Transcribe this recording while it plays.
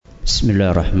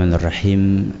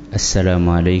Bismillahirrahmanirrahim.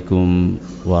 Assalamualaikum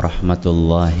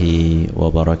warahmatullahi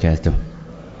wabarakatuh.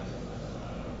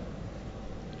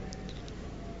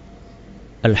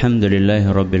 Alhamdulillahi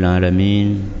rabbil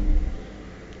alamin.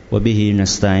 Wabihi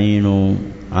nasta'inu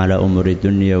ala umuri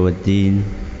dunya waddin.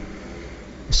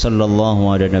 Sallallahu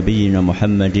ala nabiyyina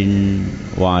Muhammadin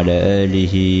wa ala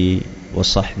alihi wa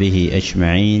sahbihi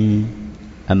ajma'in.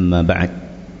 Amma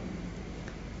ba'd.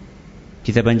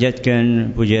 Kita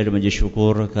panjatkan puja dan puji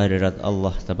syukur kehadirat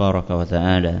Allah Tabaraka wa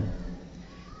Ta'ala.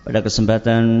 Pada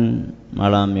kesempatan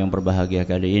malam yang berbahagia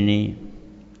kali ini,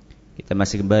 kita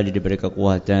masih kembali diberi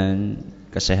kekuatan,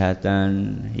 kesehatan,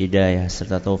 hidayah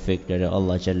serta taufik dari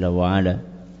Allah Jalla wa Ala,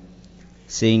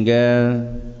 sehingga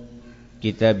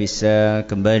kita bisa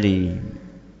kembali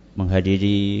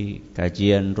menghadiri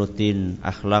kajian rutin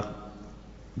akhlak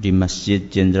di Masjid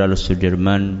Jenderal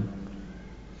Sudirman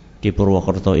di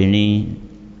Purwokerto ini.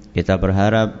 Kita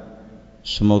berharap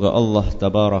semoga Allah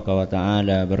Tabaraka wa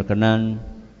Ta'ala berkenan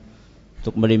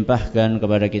untuk melimpahkan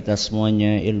kepada kita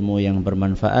semuanya ilmu yang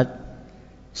bermanfaat,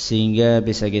 sehingga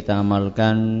bisa kita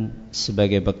amalkan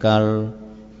sebagai bekal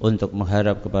untuk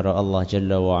mengharap kepada Allah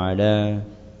Jalla wa Ala.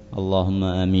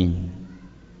 Allahumma amin.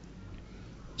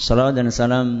 Salawat dan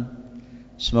salam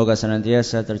semoga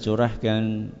senantiasa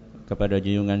tercurahkan kepada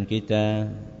junjungan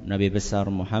kita Nabi besar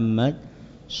Muhammad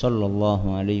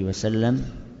sallallahu alaihi wasallam,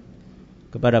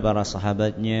 kepada para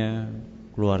sahabatnya,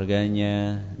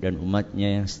 keluarganya dan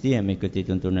umatnya yang setia mengikuti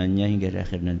tuntunannya hingga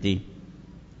akhir nanti.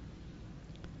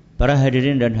 Para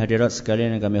hadirin dan hadirat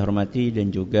sekalian yang kami hormati,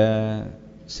 dan juga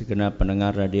segenap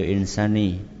pendengar Radio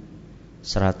Insani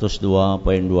 102.2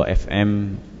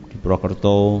 FM di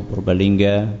Purwokerto,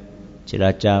 Purbalingga,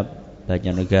 Cilacap,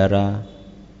 Banjarnegara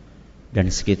dan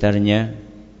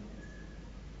sekitarnya,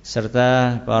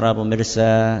 serta para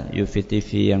pemirsa UFI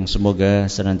TV yang semoga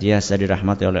senantiasa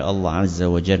dirahmati oleh Allah Azza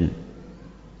wa Jalla.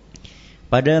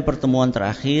 Pada pertemuan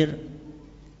terakhir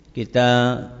kita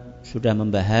sudah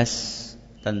membahas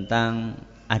tentang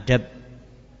adab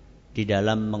di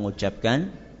dalam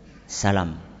mengucapkan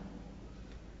salam.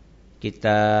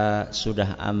 Kita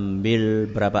sudah ambil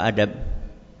berapa adab?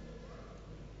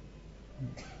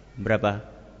 Berapa?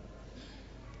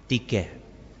 3.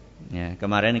 Ya,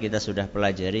 kemarin kita sudah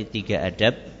pelajari 3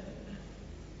 adab.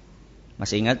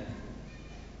 Masih ingat?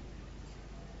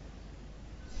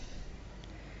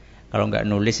 Kalau enggak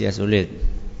nulis ya sulit.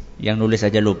 Yang nulis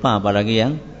aja lupa, apalagi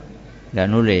yang enggak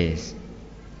nulis.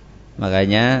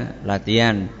 Makanya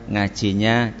latihan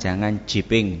ngajinya jangan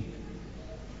jiping.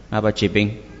 Apa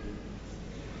jiping?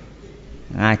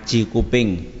 Ngaji kuping.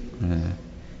 Nah,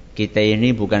 kita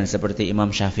ini bukan seperti Imam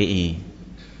Syafi'i.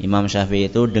 Imam Syafi'i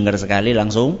itu dengar sekali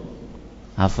langsung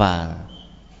hafal,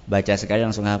 baca sekali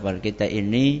langsung hafal. Kita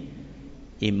ini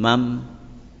imam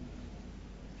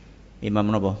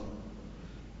apa?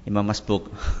 Imam masbuk.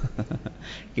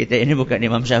 Kita ini bukan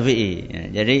Imam Syafi'i.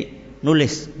 Ya, jadi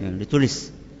nulis, ya,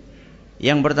 ditulis.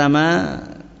 Yang pertama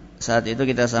saat itu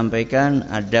kita sampaikan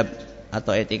adab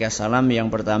atau etika salam.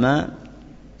 Yang pertama,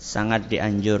 sangat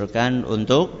dianjurkan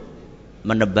untuk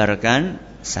menebarkan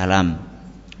salam.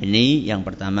 Ini yang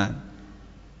pertama.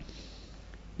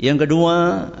 Yang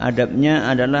kedua, adabnya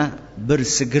adalah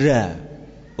bersegera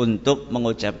untuk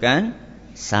mengucapkan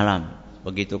salam.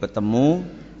 Begitu ketemu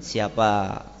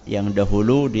siapa yang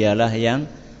dahulu, dialah yang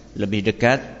lebih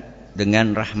dekat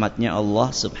dengan rahmatnya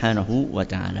Allah Subhanahu wa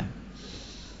Ta'ala.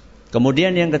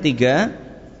 Kemudian yang ketiga,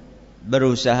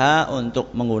 berusaha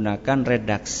untuk menggunakan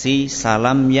redaksi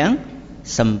salam yang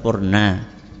sempurna,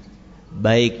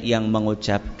 baik yang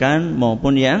mengucapkan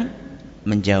maupun yang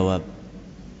menjawab.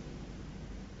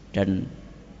 Dan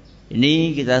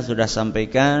ini kita sudah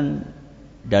sampaikan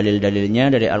dalil-dalilnya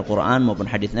dari Al-Quran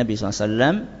maupun hadis Nabi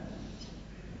SAW.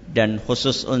 Dan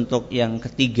khusus untuk yang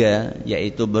ketiga,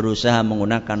 yaitu berusaha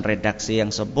menggunakan redaksi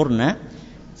yang sempurna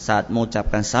saat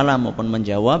mengucapkan salam maupun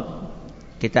menjawab,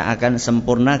 kita akan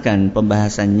sempurnakan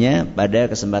pembahasannya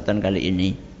pada kesempatan kali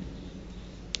ini.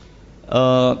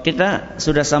 Kita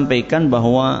sudah sampaikan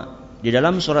bahwa di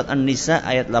dalam surat An-Nisa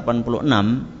ayat 86,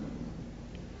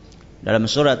 dalam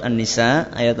surat An-Nisa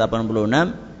ayat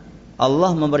 86,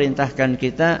 Allah memerintahkan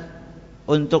kita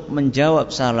untuk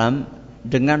menjawab salam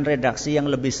dengan redaksi yang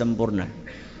lebih sempurna,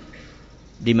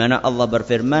 di mana Allah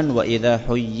berfirman, wa idza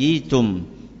huyyitum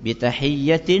bi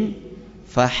tahiyyatin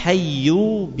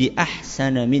fahayyu bi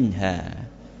ahsana minha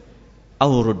aw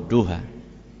rudduha.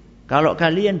 Kalau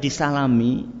kalian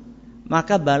disalami,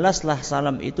 maka balaslah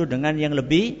salam itu dengan yang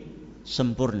lebih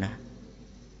sempurna,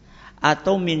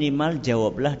 atau minimal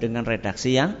jawablah dengan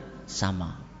redaksi yang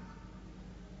sama.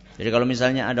 Jadi kalau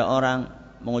misalnya ada orang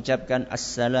mengucapkan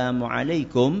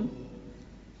Assalamualaikum,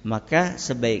 maka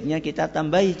sebaiknya kita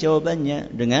tambahi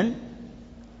jawabannya dengan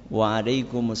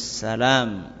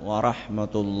Waalaikumsalam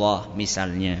warahmatullah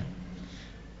misalnya.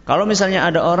 Kalau misalnya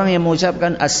ada orang yang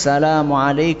mengucapkan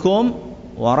Assalamualaikum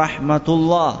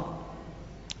warahmatullah,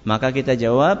 maka kita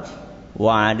jawab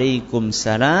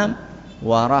Waalaikumsalam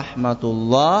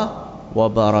warahmatullah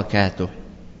wabarakatuh.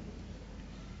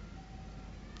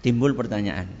 Timbul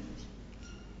pertanyaan.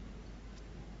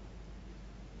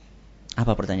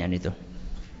 Apa pertanyaan itu?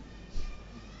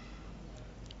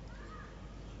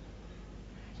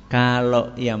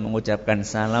 Kalau yang mengucapkan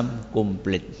salam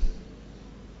komplit.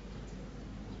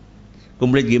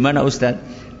 Komplit gimana Ustaz?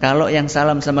 Kalau yang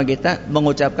salam sama kita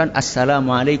mengucapkan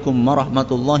Assalamualaikum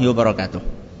warahmatullahi wabarakatuh.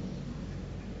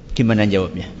 Gimana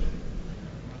jawabnya?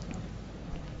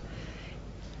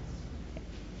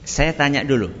 Saya tanya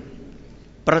dulu.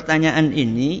 Pertanyaan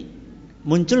ini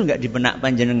muncul enggak di benak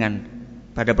panjenengan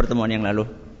pada pertemuan yang lalu?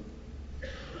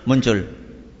 Muncul?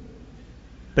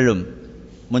 Belum?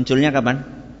 Munculnya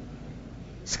kapan?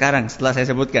 Sekarang setelah saya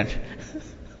sebutkan.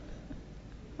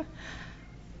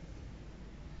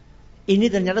 Ini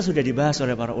ternyata sudah dibahas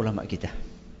oleh para ulama kita.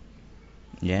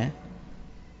 Ya.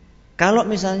 Kalau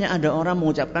misalnya ada orang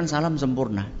mengucapkan salam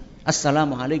sempurna,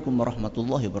 Assalamualaikum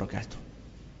warahmatullahi wabarakatuh.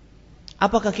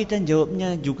 Apakah kita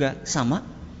jawabnya juga sama?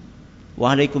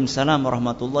 Waalaikumsalam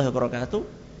warahmatullahi wabarakatuh.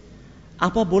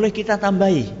 Apa boleh kita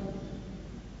tambahi?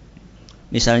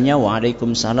 Misalnya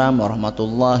Waalaikumsalam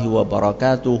warahmatullahi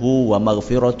wabarakatuhu wa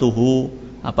maghfiratuhu,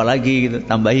 apalagi gitu,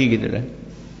 tambahi gitu kan.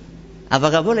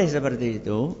 Apakah boleh seperti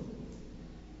itu?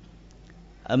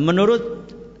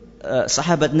 Menurut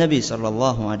sahabat Nabi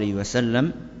sallallahu alaihi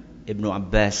wasallam Ibnu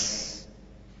Abbas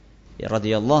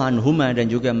radhiyallahu anhuma dan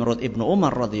juga menurut Ibnu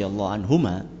Umar radhiyallahu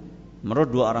anhuma,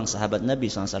 menurut dua orang sahabat Nabi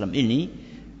sallallahu alaihi wasallam ini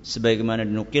sebagaimana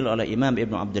dinukil oleh Imam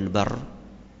Ibnu Abdul Barr,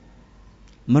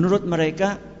 menurut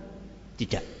mereka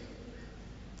tidak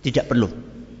perlu.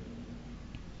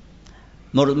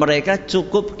 Menurut mereka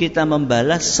cukup kita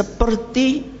membalas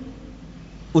seperti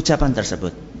ucapan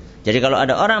tersebut. Jadi kalau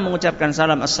ada orang mengucapkan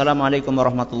salam Assalamualaikum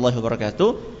warahmatullahi wabarakatuh,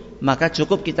 maka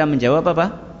cukup kita menjawab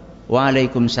apa?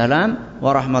 Waalaikumsalam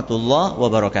warahmatullahi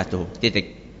wabarakatuh.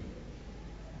 Titik.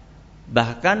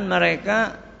 Bahkan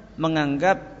mereka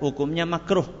menganggap hukumnya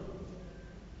makruh.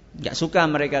 Enggak suka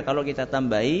mereka kalau kita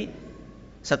tambahi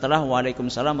setelah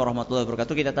Waalaikumsalam warahmatullahi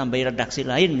wabarakatuh kita tambahi redaksi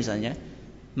lain misalnya.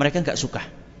 Mereka enggak suka.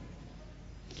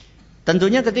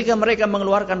 Tentunya ketika mereka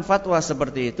mengeluarkan fatwa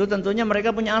seperti itu, tentunya mereka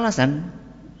punya alasan.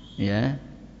 Ya.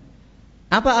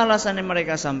 Apa alasan yang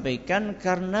mereka sampaikan?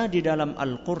 Karena di dalam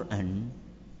Al-Quran,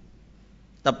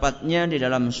 tepatnya di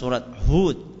dalam surat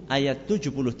Hud ayat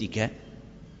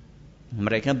 73,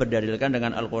 mereka berdalilkan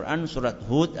dengan Al-Quran surat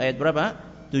Hud ayat berapa?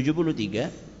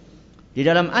 73. Di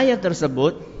dalam ayat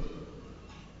tersebut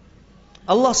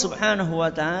Allah subhanahu wa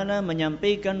ta'ala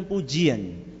menyampaikan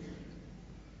pujian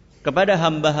kepada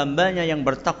hamba-hambanya yang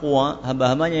bertakwa,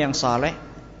 hamba-hambanya yang saleh,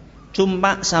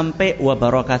 cuma sampai wa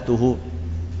barakatuhu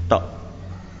tok.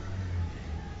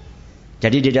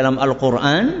 Jadi di dalam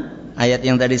Al-Quran ayat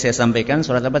yang tadi saya sampaikan,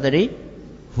 surat apa tadi?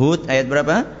 Hud ayat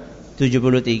berapa?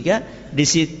 73. Di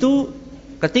situ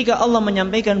ketika Allah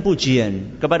menyampaikan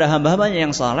pujian kepada hamba-hambanya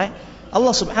yang saleh,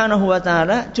 Allah subhanahu wa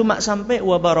ta'ala cuma sampai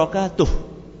wa barakatuh.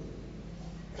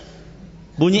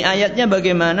 Bunyi ayatnya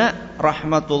bagaimana?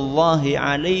 Rahmatullahi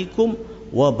alaikum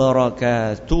wa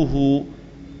barakatuhu.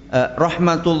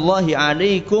 Rahmatullahi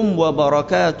alaikum wa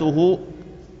barakatuhu.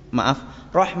 Maaf,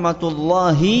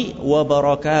 rahmatullahi wa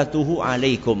barakatuhu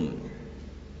alaikum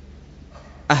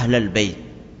ahlal bait.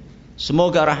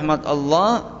 Semoga rahmat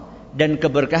Allah dan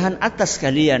keberkahan atas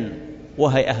kalian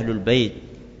wahai ahlul bait.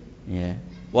 Ya,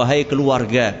 wahai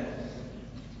keluarga.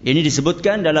 Ini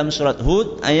disebutkan dalam surat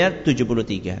Hud ayat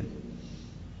 73.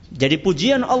 Jadi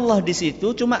pujian Allah di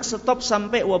situ cuma stop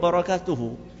sampai wa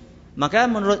barakatuhu. Maka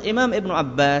menurut Imam Ibnu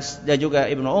Abbas dan juga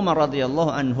Ibnu Umar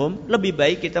radhiyallahu anhum, lebih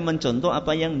baik kita mencontoh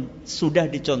apa yang sudah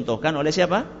dicontohkan oleh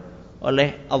siapa?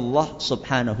 Oleh Allah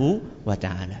subhanahu wa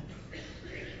ta'ala.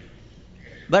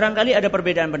 Barangkali ada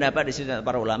perbedaan pendapat di sini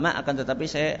para ulama, akan tetapi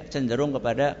saya cenderung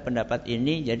kepada pendapat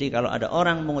ini. Jadi kalau ada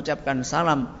orang mengucapkan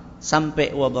salam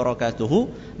sampai wa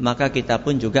barakatuhu, maka kita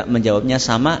pun juga menjawabnya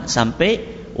sama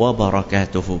sampai wa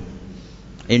barakatuhu.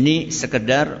 Ini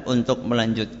sekedar untuk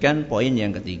melanjutkan poin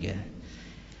yang ketiga.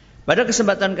 Pada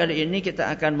kesempatan kali ini kita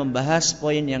akan membahas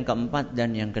poin yang keempat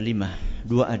dan yang kelima.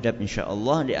 Dua adab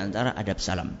insyaallah di antara adab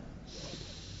salam.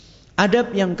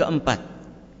 Adab yang keempat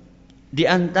di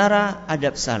antara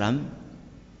adab salam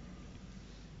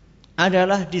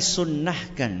adalah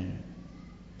disunnahkan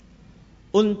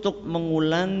untuk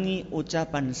mengulangi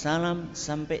ucapan salam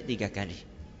sampai 3 kali.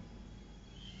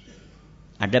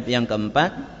 Adab yang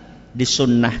keempat,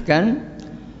 disunnahkan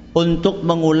untuk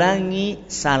mengulangi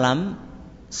salam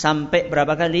sampai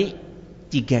berapa kali?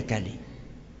 3 kali.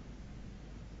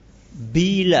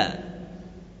 Bila,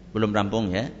 belum rampung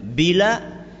ya, bila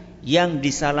yang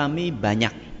disalami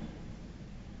banyak.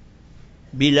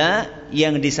 Bila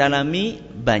yang disalami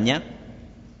banyak,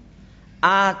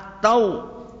 atau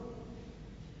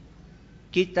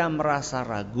kita merasa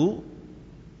ragu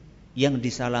yang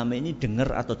disalami ini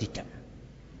dengar atau tidak.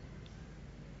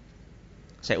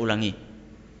 Saya ulangi.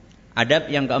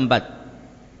 Adab yang keempat,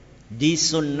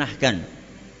 disunnahkan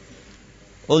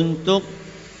untuk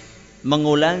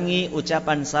mengulangi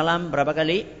ucapan salam berapa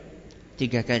kali?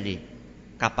 3 kali.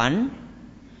 Kapan?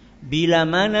 Bila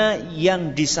mana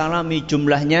yang disalami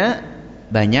jumlahnya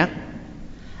banyak,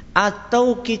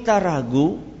 atau kita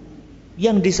ragu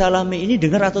yang disalami ini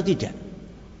dengar atau tidak.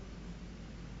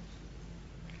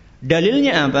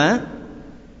 Dalilnya apa?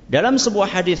 Dalam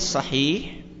sebuah hadis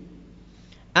sahih,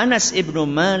 Anas ibnu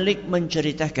Malik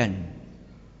menceritakan,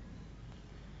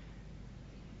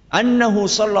 annahu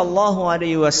sallallahu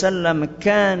alaihi wasallam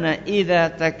kana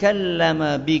idza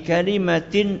takallama bi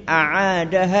kalimatin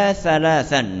a'adaha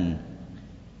thalathan.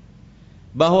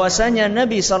 Bahwasanya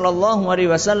Nabi sallallahu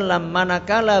alaihi wasallam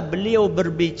manakala beliau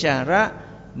berbicara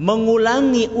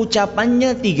mengulangi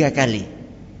ucapannya 3 kali.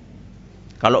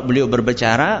 Kalau beliau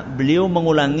berbicara, beliau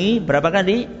mengulangi berapa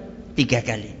kali? 3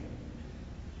 kali.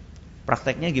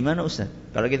 Prakteknya gimana Ustaz?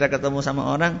 Kalau kita ketemu sama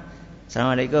orang,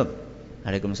 Assalamualaikum.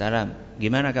 Waalaikumsalam.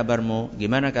 Gimana kabarmu?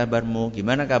 Gimana kabarmu?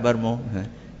 Gimana kabarmu?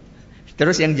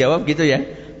 Terus yang jawab gitu ya.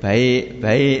 Baik,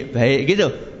 baik, baik gitu.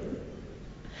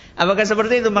 Apakah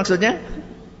seperti itu maksudnya?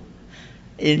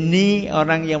 Ini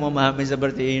orang yang memahami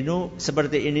seperti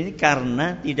ini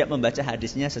karena tidak membaca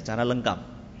hadisnya secara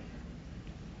lengkap.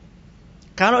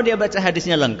 Kalau dia baca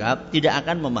hadisnya lengkap, tidak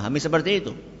akan memahami seperti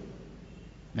itu.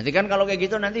 Nanti kan kalau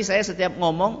kayak gitu, nanti saya setiap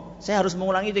ngomong, saya harus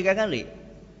mengulangi 3 kali.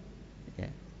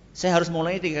 Saya harus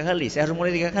mulai 3 kali, saya harus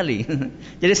mulai 3 kali.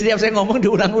 Jadi setiap saya ngomong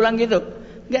diulang-ulang gitu.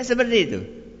 Enggak seperti itu.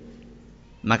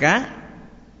 Maka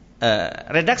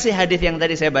redaksi hadis yang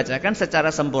tadi saya bacakan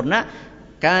secara sempurna,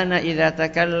 kana idza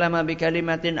takallama bi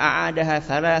kalimatin a'adaha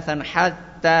thalathan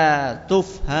hatta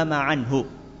tufhama anhu.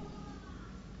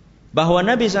 Bahwa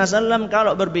Nabi SAW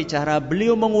kalau berbicara,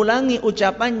 beliau mengulangi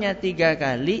ucapannya 3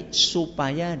 kali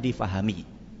supaya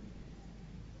difahami.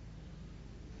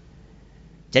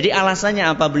 Jadi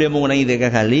alasannya apa beliau mengulangi 3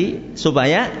 kali?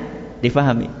 Supaya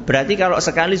difahami. Berarti kalau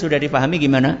sekali sudah difahami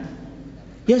gimana?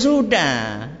 Ya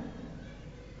sudah.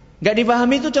 Gak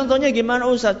difahami itu contohnya gimana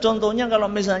Ustaz? Contohnya kalau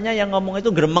misalnya yang ngomong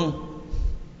itu gremeng.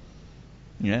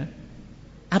 Ya.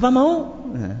 Apa mau?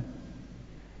 Nah.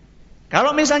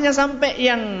 Kalau misalnya sampai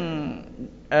yang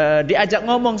diajak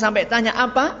ngomong sampai tanya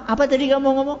apa? Apa tadi kamu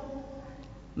ngomong?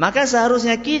 Maka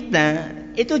seharusnya kita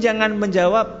itu jangan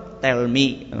menjawab tell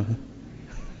me.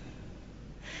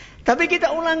 Tapi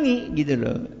kita ulangi gitu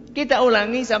loh. Kita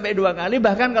ulangi sampai 2 kali,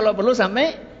 bahkan kalau perlu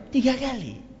sampai 3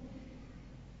 kali.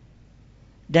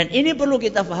 Dan ini perlu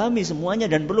kita pahami semuanya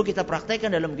dan perlu kita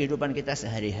praktekkan dalam kehidupan kita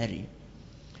sehari-hari.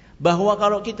 Bahwa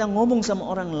kalau kita ngomong sama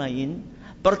orang lain,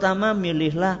 pertama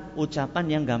milihlah ucapan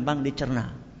yang gampang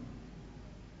dicerna.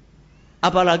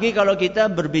 Apalagi kalau kita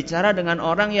berbicara dengan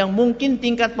orang yang mungkin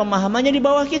tingkat pemahamannya di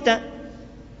bawah kita.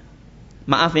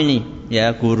 Maaf ini,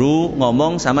 ya guru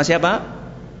ngomong sama siapa?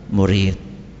 Murid.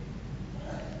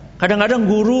 Kadang-kadang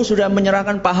guru sudah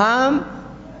menyerahkan paham,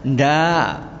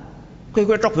 ndak.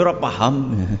 Kowe tok ora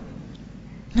paham.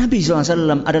 Nabi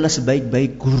SAW adalah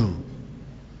sebaik-baik guru.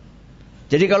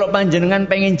 Jadi kalau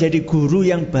panjenengan pengen jadi guru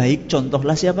yang baik,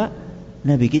 contohlah siapa?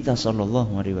 Nabi kita SAW.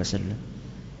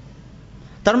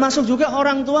 Termasuk juga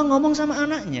orang tua ngomong sama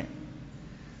anaknya.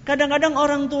 Kadang-kadang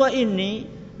orang tua ini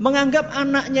menganggap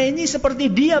anaknya ini seperti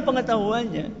dia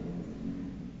pengetahuannya.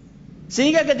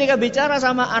 Sehingga ketika bicara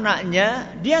sama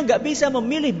anaknya, dia nggak bisa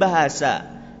memilih bahasa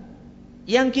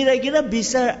yang kira-kira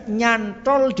bisa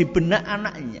nyantol di benak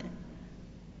anaknya.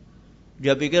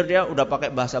 Dia pikir dia udah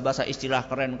pakai bahasa-bahasa istilah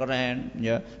keren-keren,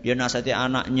 ya. Dia nasihati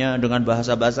anaknya dengan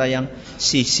bahasa-bahasa yang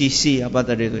apa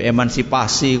tadi itu,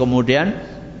 emansipasi. Kemudian,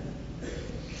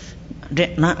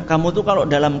 Dek, nak, kamu tuh kalau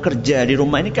dalam kerja di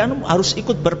rumah ini kan harus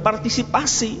ikut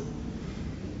berpartisipasi.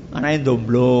 Anaknya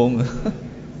domblong.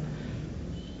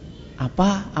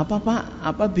 Apa Pak?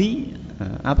 Apa Bi?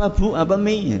 Apa Bu? Apa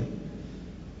Mi?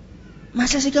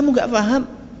 Masa sih kamu gak paham?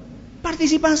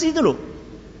 Partisipasi itu loh.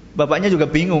 Bapaknya juga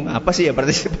bingung, apa sih ya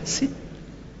partisipasi?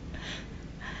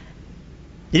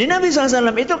 Jadi Nabi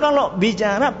SAW itu kalau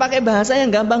bicara pakai bahasa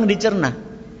yang gampang dicerna.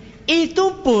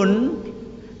 Itu pun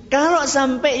Kalau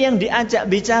sampai yang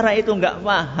diajak bicara itu enggak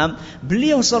paham,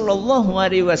 beliau sallallahu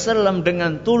alaihi wasallam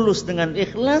dengan tulus, dengan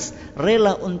ikhlas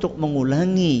rela untuk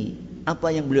mengulangi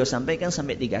apa yang beliau sampaikan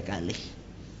sampai 3 kali.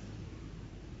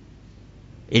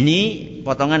 Ini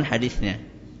potongan hadisnya.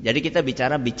 Jadi kita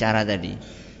bicara tadi.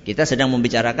 Kita sedang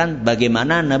membicarakan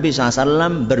bagaimana Nabi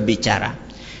SAW berbicara.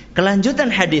 Kelanjutan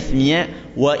hadisnya,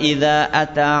 wa idza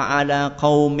ata ala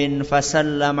qaumin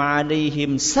fasallama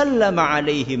alaihim sallama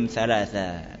alaihim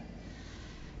thalatha.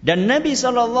 Dan Nabi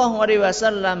SAW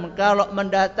kalau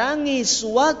mendatangi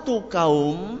suatu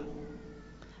kaum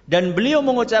dan beliau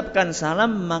mengucapkan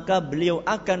salam, maka beliau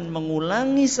akan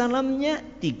mengulangi salamnya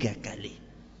 3 kali.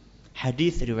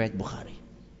 Hadis riwayat Bukhari.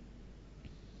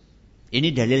 Ini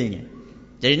dalilnya.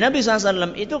 Jadi Nabi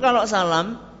SAW itu kalau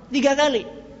salam 3 kali.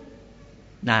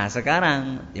 Nah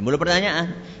sekarang timbul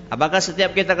pertanyaan, apakah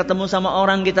setiap kita ketemu sama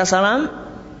orang kita salam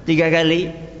 3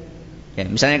 kali? Ya,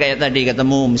 misalnya kayak tadi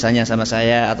ketemu misalnya sama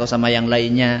saya atau sama yang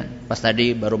lainnya, pas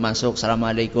tadi baru masuk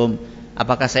assalamualaikum,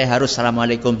 apakah saya harus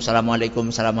assalamualaikum, assalamualaikum,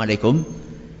 assalamualaikum?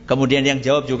 Kemudian yang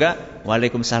jawab juga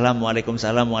waalaikumsalam,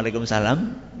 waalaikumsalam, waalaikumsalam.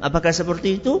 Apakah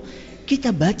seperti itu?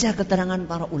 Kita baca keterangan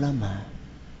para ulama.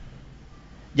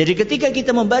 Jadi ketika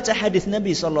kita membaca hadis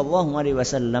Nabi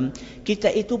SAW, kita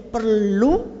itu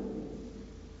perlu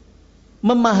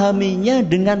memahaminya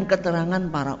dengan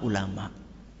keterangan para ulama.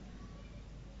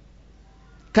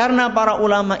 Karena para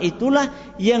ulama itulah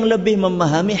yang lebih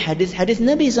memahami hadis-hadis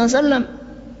Nabi SAW.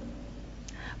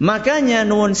 Makanya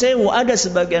nuwun sewu, ada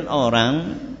sebagian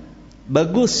orang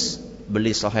bagus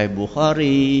beli Sahih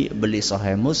Bukhari, beli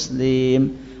Sahih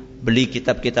Muslim, beli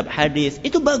kitab-kitab hadis,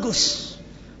 itu bagus.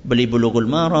 Beli Bulughul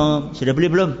Maram, sudah beli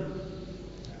belum?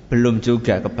 Belum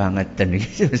juga, kebangetan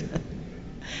gitu.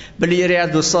 Beli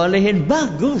Riyadhus Shalihin,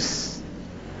 bagus.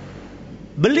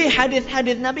 Beli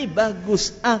hadis-hadis Nabi,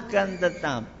 bagus. Akan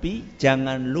tetapi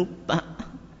jangan lupa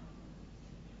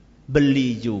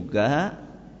beli juga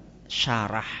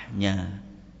syarahnya.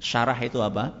 Syarah itu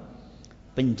apa?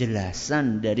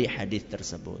 Penjelasan dari hadis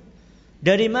tersebut.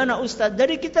 Dari mana Ustaz?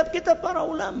 Dari kitab-kitab para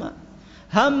ulama.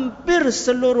 Hampir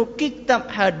seluruh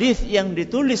kitab hadis yang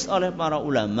ditulis oleh para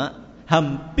ulama,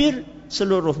 hampir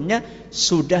seluruhnya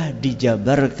sudah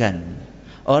dijabarkan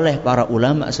oleh para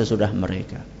ulama sesudah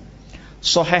mereka.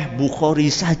 Sahih Bukhari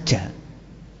saja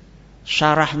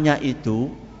syarahnya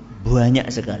itu banyak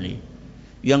sekali.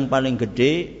 Yang paling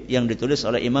gede yang ditulis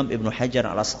oleh Imam Ibnu Hajar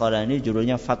Al-Asqalani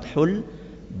judulnya Fathul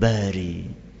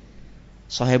Bari.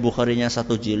 Sahih Bukharinya 1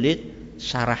 jilid,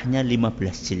 syarahnya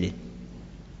 15 jilid.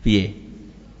 Piye?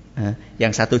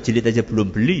 Yang 1 jilid aja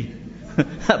belum beli,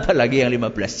 apalagi yang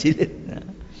 15 jilid.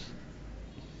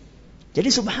 Jadi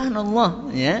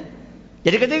subhanallah, ya.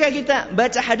 Jadi ketika kita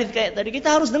baca hadis kayak tadi,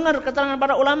 kita harus dengar keterangan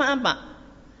para ulama apa.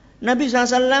 Nabi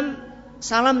SAW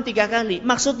salam 3 kali,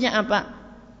 maksudnya apa?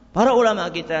 Para ulama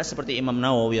kita seperti Imam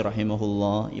Nawawi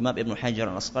rahimahullah, Imam Ibnu Hajar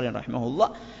Al-Asqalani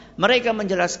rahimahullah, mereka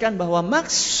menjelaskan bahwa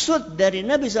maksud dari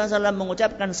Nabi SAW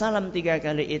mengucapkan salam 3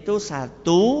 kali itu, 1,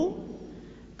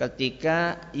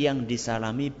 ketika yang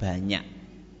disalami banyak,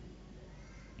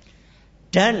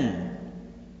 dan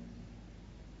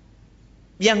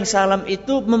yang salam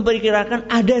itu memperkirakan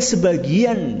ada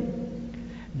sebagian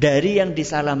dari yang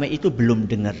disalami itu belum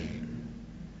dengar.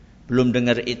 Belum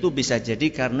dengar itu bisa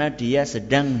jadi karena dia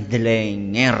sedang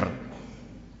delenger.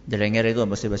 Delenger itu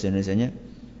apa sih bahasa Indonesianya?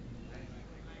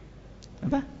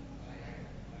 Apa?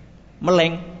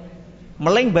 Meleng.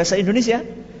 Meleng bahasa Indonesia?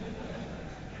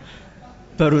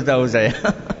 Baru tahu saya.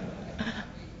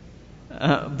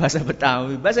 Bahasa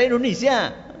Betawi, bahasa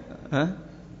Indonesia.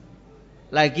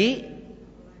 Lagi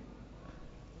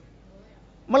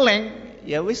meleng,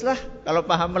 ya wis lah. Kalau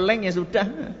paham meleng ya sudah.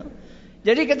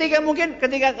 Jadi ketika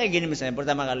kayak gini misalnya,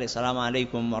 pertama kali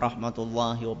assalamualaikum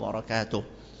warahmatullahi wabarakatuh,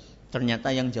 ternyata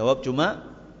yang jawab cuma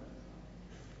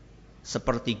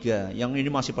 1/3, yang ini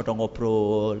masih pada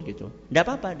ngobrol gitu. Tidak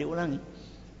apa-apa, diulangi.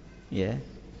 Ya.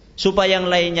 Supaya yang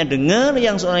lainnya dengar,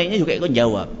 yang lainnya juga ikut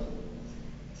jawab.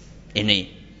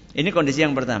 Ini kondisi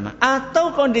yang pertama.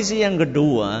 Atau kondisi yang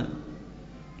kedua,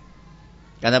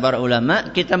 kata para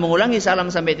ulama, kita mengulangi salam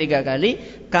sampai 3 kali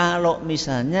kalau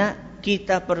misalnya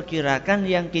kita perkirakan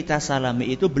yang kita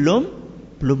salami itu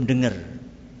belum dengar.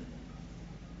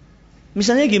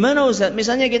 Misalnya gimana Ustaz?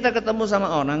 Misalnya kita ketemu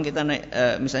sama orang, kita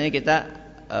misalnya kita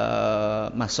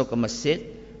masuk ke masjid,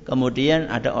 kemudian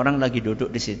ada orang lagi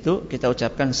duduk di situ, kita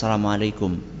ucapkan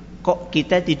assalamualaikum. Kok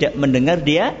kita tidak mendengar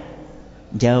dia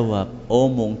jawab?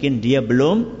 Oh, mungkin dia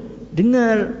belum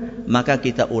dengar. Maka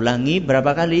kita ulangi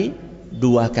berapa kali?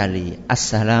 2 kali.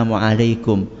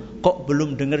 Assalamualaikum. Kok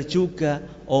belum dengar juga?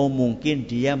 Oh, mungkin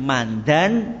dia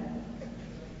mandan.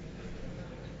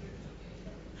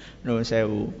 Nuwun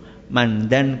sewu.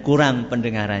 Mandan kurang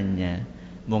pendengarannya.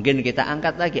 Mungkin kita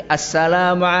angkat lagi,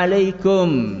 Assalamualaikum.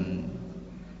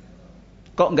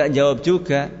 Kok enggak jawab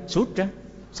juga? Sudah,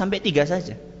 sampai 3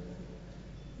 saja.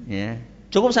 Ya,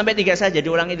 cukup sampai 3 saja,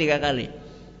 diulangi 3 kali.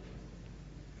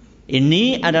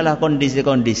 Ini adalah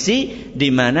kondisi-kondisi di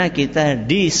mana kita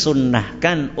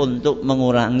disunnahkan untuk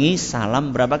mengurangi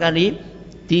salam berapa kali?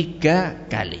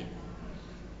 3 kali.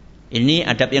 Ini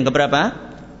adab yang keberapa?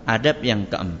 Adab yang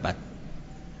keempat.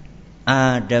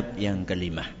 Adab yang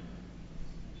kelima.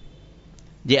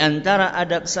 Di antara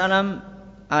adab salam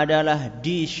adalah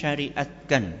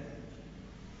disyariatkan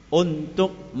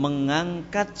untuk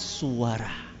mengangkat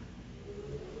suara.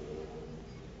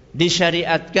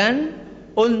 Disyariatkan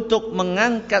untuk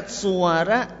mengangkat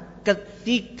suara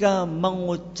ketika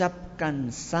mengucapkan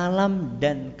salam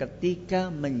dan ketika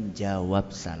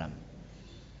menjawab salam.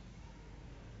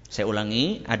 Saya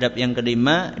ulangi, adab yang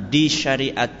kelima,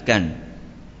 disyariatkan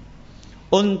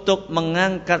untuk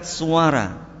mengangkat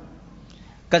suara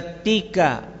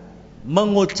ketika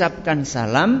mengucapkan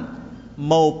salam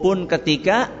maupun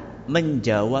ketika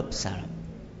menjawab salam.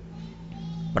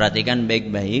 Perhatikan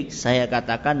baik-baik, saya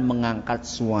katakan mengangkat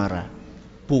suara,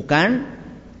 bukan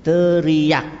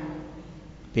teriak.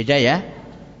 Beda ya?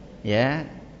 Ya.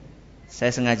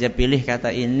 Saya sengaja pilih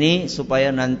kata ini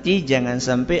supaya nanti jangan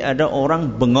sampai ada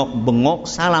orang bengok-bengok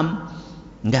salam.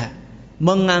 Enggak.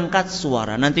 Mengangkat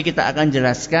suara. Nanti kita akan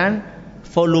jelaskan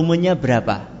volumenya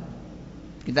berapa.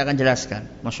 Kita akan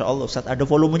jelaskan. Masya Allah Ustaz, ada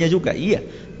volumenya juga. Iya.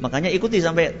 Makanya ikuti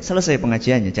sampai selesai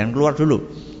pengajiannya. Jangan keluar dulu.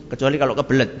 Kecuali kalau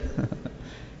kebelet.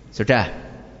 Sudah.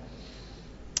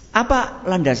 Apa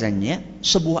landasannya?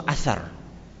 Sebuah athar.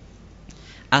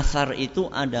 Athar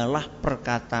itu adalah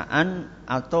perkataan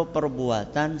atau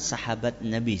perbuatan sahabat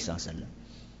Nabi SAW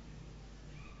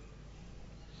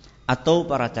atau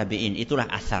para tabi'in. Itulah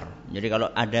athar. Jadi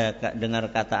kalau ada dengar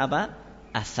kata apa?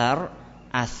 Athar.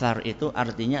 Athar itu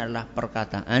artinya adalah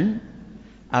perkataan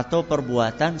atau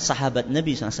perbuatan sahabat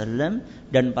Nabi SAW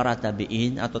dan para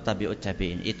tabi'in atau tabi'ut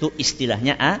tabi'in. Itu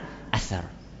istilahnya athar.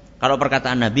 Kalau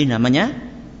perkataan Nabi namanya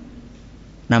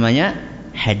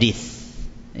hadis.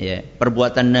 Ya,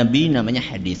 perbuatan Nabi namanya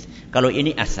hadis. Kalau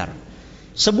ini athar.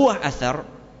 Sebuah athar,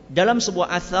 dalam sebuah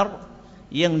athar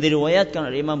yang diriwayatkan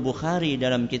oleh Imam Bukhari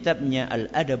dalam kitabnya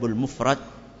Al-Adabul Mufrad,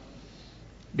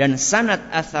 dan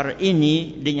sanad athar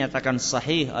ini dinyatakan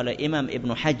sahih oleh Imam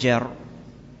Ibnu Hajar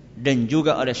dan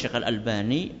juga oleh Syekh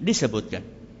Al-Albani, disebutkan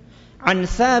an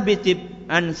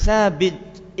Thabit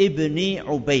ibni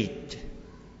Ubaid.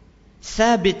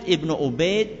 Thabit ibnu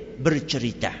Ubaid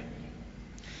bercerita,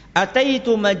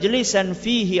 Ataitu majlisan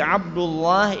fihi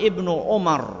Abdullah ibnu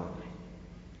Umar.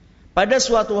 Pada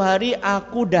suatu hari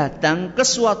aku datang ke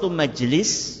suatu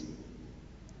majlis.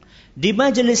 Di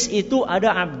majlis itu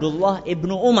ada Abdullah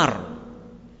ibnu Umar.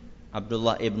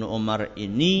 Abdullah ibnu Umar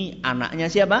ini anaknya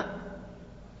siapa?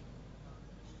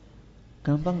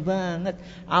 Gampang banget.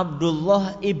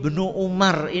 Abdullah ibnu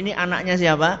Umar ini anaknya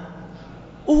siapa?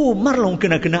 Umar loh,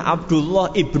 kena-kena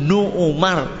Abdullah ibnu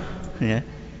Umar. Ya.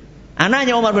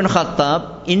 Anaknya Umar bin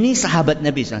Khattab, ini sahabat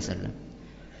Nabi SAW.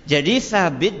 Jadi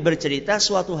Thabit bercerita,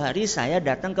 suatu hari saya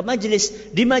datang ke majlis.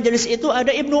 Di majlis itu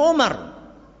ada Ibnu Umar.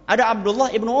 Ada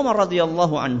Abdullah Ibnu Umar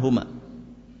radhiyallahu anhuma.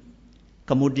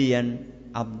 Kemudian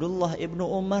Abdullah Ibnu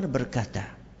Umar berkata,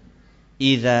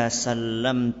 Idza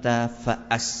sallamta fa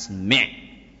asmi'.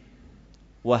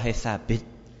 Wahai Thabit,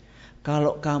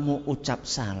 kalau kamu ucap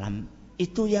salam,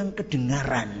 itu yang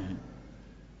kedengaran.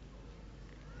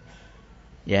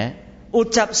 Ya,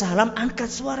 ucap salam, angkat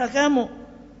suara kamu.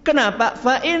 Kenapa?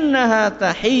 Fa innaha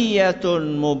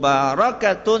tahiyyatun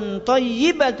mubarakatun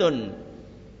thayyibatun.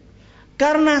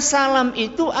 Karena salam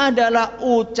itu adalah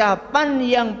ucapan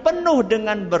yang penuh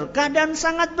dengan berkah dan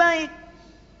sangat baik.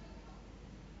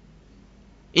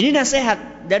 Ini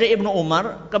nasihat dari Ibnu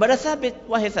Umar kepada Thabit.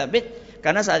 Wahai Thabit,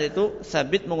 karena saat itu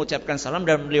Thabit mengucapkan salam.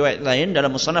 Dalam riwayat lain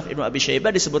dalam Musannaf Ibnu Abi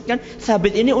Syaibah disebutkan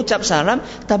Thabit ini ucap salam,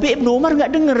 tapi Ibnu Umar enggak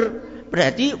dengar.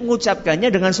 Berarti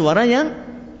mengucapkannya dengan suara yang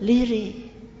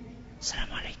lirih.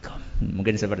 Assalamualaikum.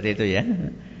 Mungkin seperti itu ya.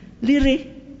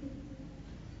 Lirih.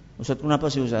 Ustaz,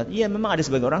 kenapa sih Ustaz? Iya, memang ada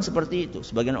sebagian orang seperti itu.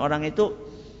 Sebagian orang itu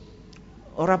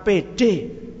orang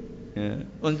pede ya,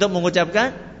 untuk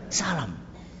mengucapkan salam.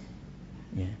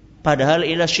 Ya. Padahal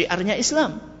ila syiarnya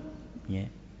Islam.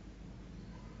 Ya.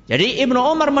 Jadi Ibnu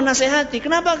Umar menasihati,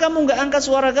 kenapa kamu enggak angkat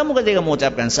suara kamu ketika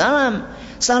mengucapkan salam?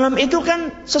 Salam itu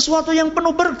kan sesuatu yang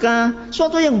penuh berkah,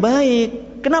 sesuatu yang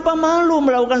baik. Kenapa malu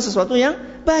melakukan sesuatu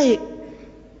yang baik?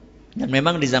 Dan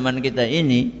memang di zaman kita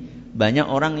ini banyak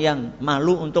orang yang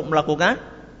malu untuk melakukan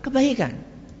kebaikan.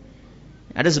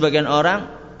 Ada sebagian orang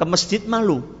ke masjid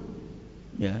malu.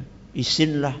 Ya,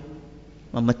 isinlah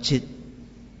masjid.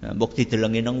 Nah, bukti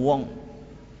didelengi nang wong.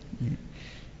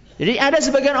 Jadi ada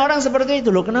sebagian orang seperti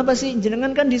itu loh. Kenapa sih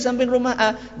jenengan kan di samping rumah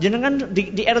jenengan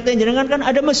di RT jenengan kan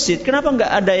ada masjid. Kenapa enggak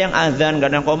ada yang azan,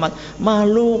 enggak ada yang qomat?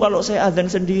 Malu kalau saya azan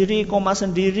sendiri, qomat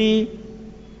sendiri,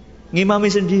 ngimami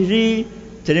sendiri,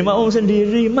 jadi makmum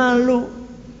sendiri, malu.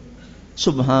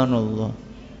 Subhanallah.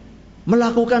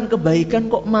 Melakukan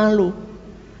kebaikan kok malu.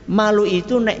 Malu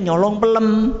itu nek nyolong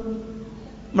pelem.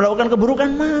 Melakukan keburukan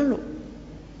malu.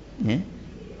 Ya.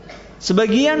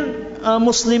 Sebagian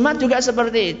muslimat juga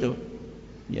seperti itu.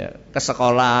 Ya, ke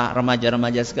sekolah,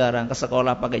 remaja-remaja sekarang ke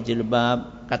sekolah pakai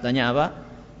jilbab, katanya apa?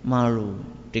 Malu.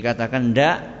 Dikatakan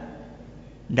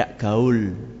ndak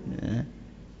gaul. Ya.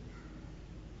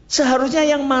 Seharusnya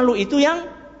yang malu itu yang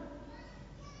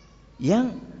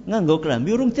nganggo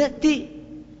klambi urung dadi.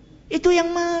 Itu yang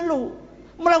malu.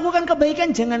 Melakukan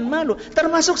kebaikan jangan malu,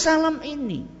 termasuk salam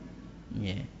ini.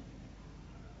 Ya.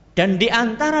 Dan di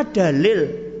antara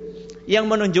dalil yang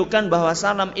menunjukkan bahwa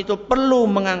salam itu perlu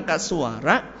mengangkat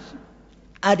suara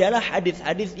adalah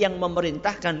hadis-hadis yang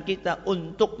memerintahkan kita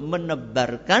untuk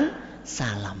menebarkan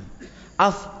salam.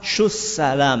 Afshus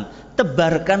salam,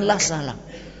 tebarkanlah salam.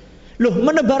 Loh,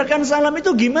 menebarkan salam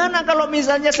itu gimana kalau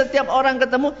misalnya setiap orang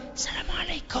ketemu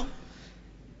Assalamualaikum?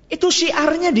 Itu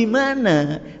syiarnya di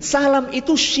mana? Salam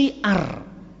itu syiar.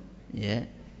 Ya.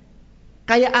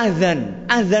 Kayak azan.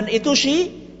 Azan itu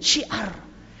syiar.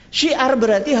 Syiar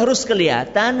berarti harus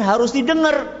kelihatan, harus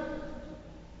didengar.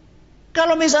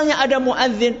 Kalau misalnya ada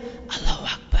muadzin, Allahu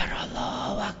Akbar,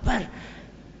 Allahu Akbar,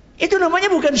 itu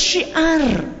namanya bukan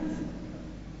syiar.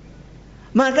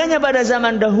 Makanya pada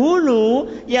zaman dahulu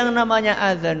yang namanya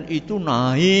azan itu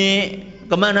naik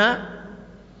kemana?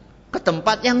 Ke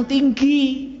tempat yang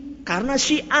tinggi karena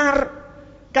syiar.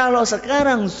 Kalau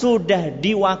sekarang sudah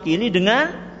diwakili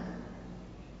dengan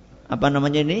apa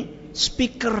namanya ini?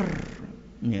 Speaker.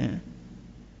 Ya.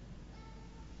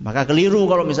 Maka keliru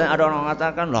kalau misalnya ada orang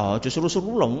mengatakan, "Lah,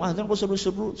 seru-seru lah, azan kok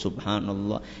seru-seru."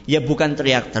 Subhanallah. Ya bukan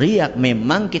teriak-teriak,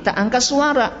 memang kita angkat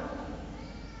suara.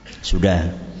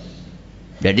 Sudah.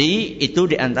 Jadi itu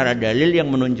di antara dalil yang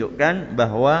menunjukkan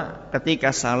bahwa ketika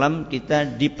salam kita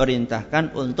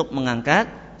diperintahkan untuk mengangkat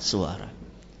suara.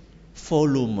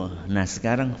 Volume. Nah,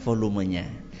 sekarang volumenya.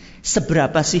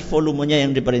 Seberapa sih volumenya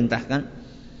yang diperintahkan?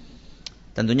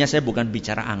 Tentunya saya bukan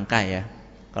bicara angka ya.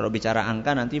 Kalau bicara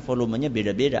angka nanti volumenya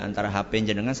beda-beda antara HP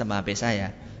jenengan sama HP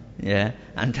saya. Ya,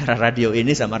 antara radio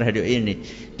ini sama radio ini.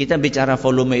 Kita bicara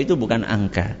volume itu bukan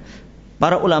angka.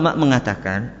 Para ulama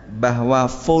mengatakan bahwa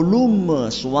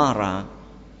volume suara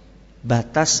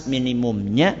batas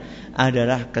minimumnya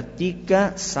adalah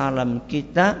ketika salam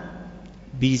kita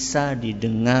bisa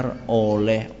didengar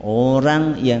oleh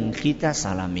orang yang kita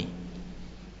salami.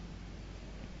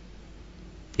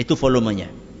 Itu volumenya.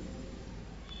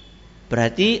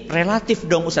 Berarti relatif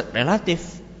dong Ustaz, relatif.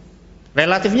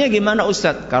 Relatifnya gimana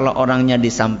Ustaz? Kalau orangnya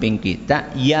di samping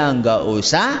kita, ya enggak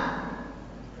usah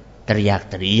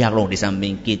teriak-teriak loh di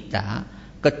samping kita.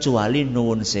 Kecuali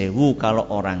nuwun sewu kalau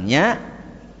orangnya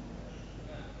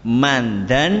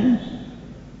mandan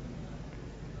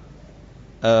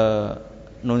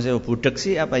nuwun sewu budek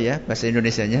sih apa ya bahasa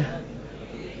Indonesianya?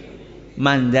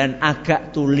 Mandan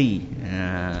agak tuli.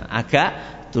 Nah, agak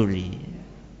tuli.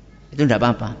 Itu enggak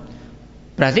apa-apa.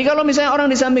 Berarti kalau misalnya orang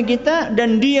di samping kita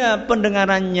dan dia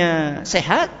pendengarannya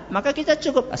sehat, maka kita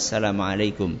cukup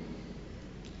Assalamualaikum.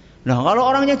 Nah, kalau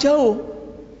orangnya jauh,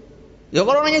 ya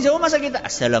kalau orangnya jauh masa kita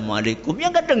Assalamualaikum,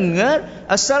 ya nggak dengar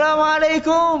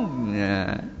Assalamualaikum.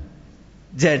 Nah,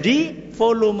 jadi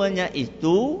volumenya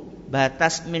itu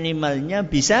batas minimalnya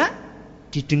bisa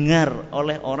didengar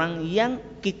oleh orang yang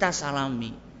kita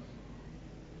salami.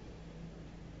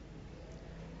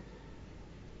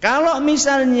 Kalau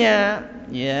misalnya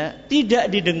ya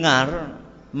tidak didengar,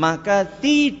 maka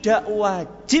tidak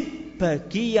wajib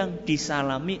bagi yang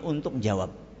disalami untuk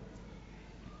jawab.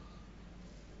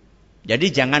 Jadi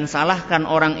jangan salahkan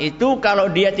orang itu kalau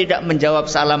dia tidak menjawab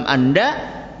salam Anda,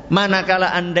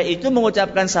 manakala Anda itu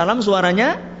mengucapkan salam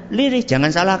suaranya lirih. Jangan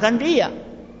salahkan dia.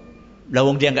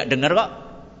 Lawang dia nggak dengar kok.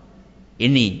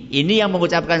 Ini yang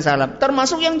mengucapkan salam,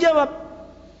 termasuk yang jawab.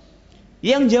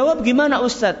 Yang jawab gimana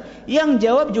Ustadz? Yang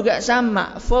jawab juga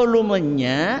sama,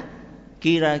 volumenya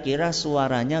kira-kira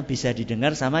suaranya bisa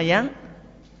didengar sama yang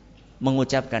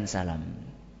mengucapkan salam.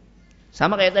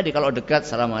 Sama kayak tadi, kalau dekat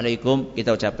Assalamualaikum,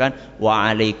 kita ucapkan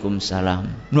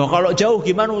Waalaikumsalam. Nah kalau jauh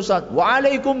gimana Ustadz?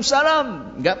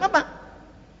 Waalaikumsalam. Gak apa-apa,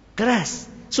 keras,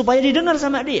 supaya didengar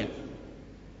sama dia.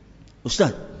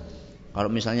 Ustadz, kalau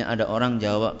misalnya ada orang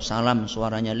jawab salam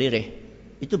suaranya lirih,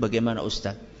 itu bagaimana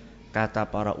Ustadz? Kata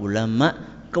para ulama,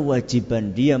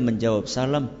 kewajiban dia menjawab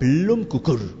salam belum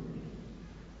gugur.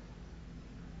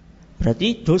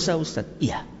 Berarti dosa Ustaz?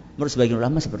 Iya, menurut sebagian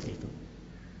ulama seperti itu.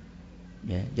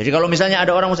 Ya, jadi kalau misalnya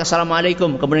ada orang ucap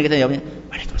Assalamualaikum, kemudian kita jawabnya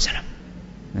Waalaikumsalam.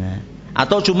 Nah,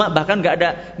 atau cuma bahkan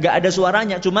nggak ada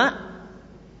suaranya, cuma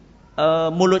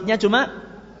mulutnya cuma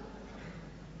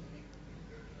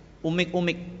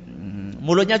umik-umik,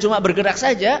 mulutnya cuma bergerak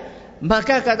saja,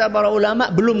 maka kata para ulama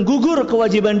belum gugur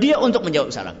kewajiban dia untuk menjawab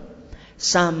salam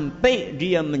sampai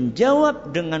dia menjawab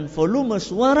dengan volume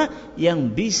suara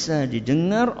yang bisa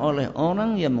didengar oleh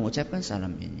orang yang mengucapkan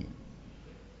salam ini.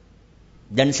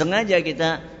 Dan sengaja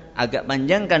kita agak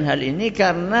panjangkan hal ini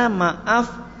karena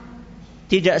maaf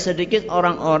tidak sedikit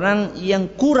orang-orang yang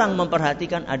kurang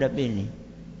memperhatikan adab ini.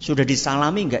 Sudah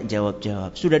disalami nggak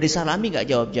jawab-jawab, sudah disalami nggak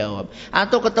jawab-jawab,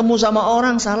 atau ketemu sama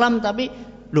orang salam tapi,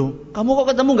 loh kamu kok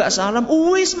ketemu nggak salam?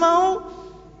 Uwis mau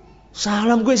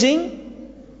salam gue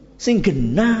sing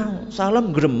genah,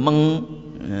 salam gremeng.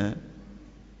 Nah.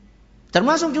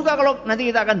 Termasuk juga kalau nanti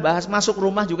kita akan bahas masuk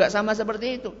rumah juga sama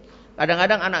seperti itu.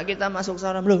 Kadang-kadang anak kita masuk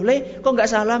salam, loh Le kok nggak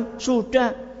salam?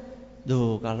 Sudah.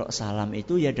 Loh kalau salam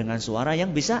itu ya dengan suara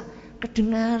yang bisa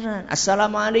kedengaran.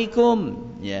 Assalamualaikum,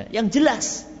 ya, yang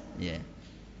jelas. Ya.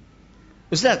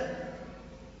 Ustaz,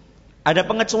 ada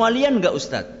pengecualian enggak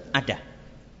Ustaz? Ada.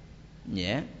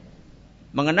 Ya.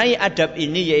 Mengenai adab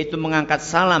ini yaitu mengangkat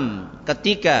salam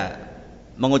ketika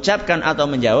mengucapkan atau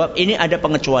menjawab, ini ada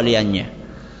pengecualiannya.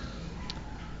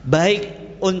 Baik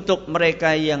untuk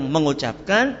mereka yang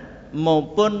mengucapkan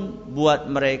maupun buat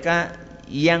mereka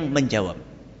yang menjawab.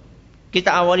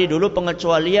 Kita awali dulu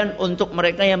pengecualian untuk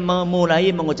mereka yang memulai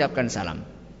mengucapkan salam.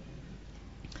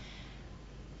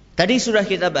 Tadi sudah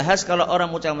kita bahas kalau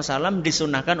orang mengucapkan salam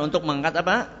disunahkan untuk mengangkat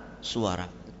apa? Suara.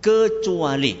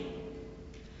 Kecuali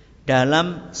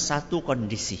dalam satu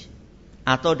kondisi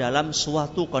atau dalam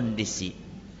suatu kondisi.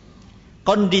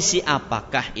 Kondisi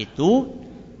apakah itu?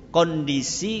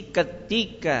 Kondisi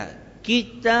ketika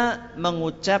kita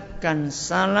mengucapkan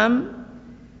salam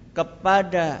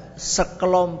kepada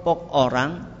sekelompok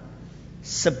orang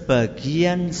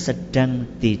sebagian sedang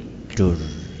tidur.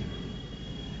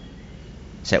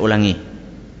 Saya ulangi.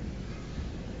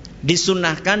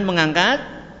 Disunahkan mengangkat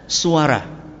suara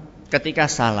ketika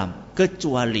salam,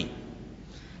 kecuali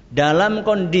dalam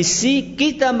kondisi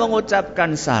kita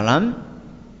mengucapkan salam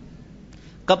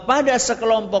kepada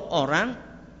sekelompok orang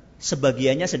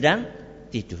sebagiannya sedang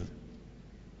tidur.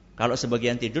 Kalau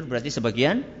sebagian tidur berarti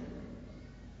sebagian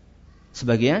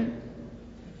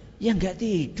ya enggak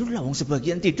tidur lah. Wong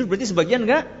sebagian tidur berarti sebagian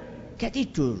enggak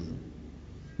tidur.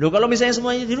 Loh kalau misalnya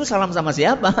semuanya tidur salam sama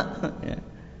siapa?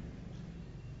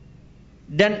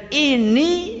 Dan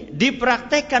ini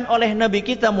dipraktekkan oleh Nabi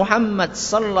kita Muhammad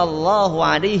sallallahu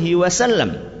alaihi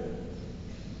wasallam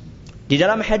di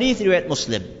dalam hadis riwayat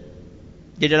Muslim.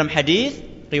 Di dalam hadis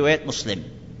riwayat Muslim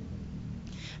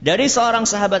dari seorang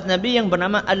sahabat Nabi yang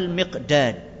bernama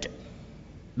Al-Miqdad.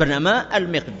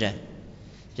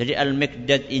 Jadi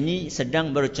Al-Miqdad ini sedang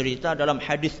bercerita dalam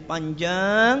hadis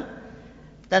panjang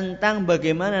tentang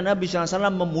bagaimana Nabi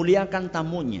SAW memuliakan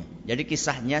tamunya. Jadi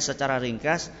kisahnya secara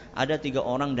ringkas, ada 3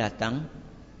 orang datang,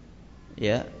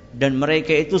 ya, dan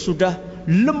mereka itu sudah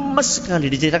lemes sekali.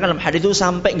 Diceritakan dalam hadis itu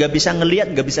sampai nggak bisa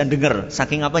ngelihat, nggak bisa dengar,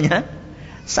 saking apanya,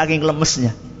 saking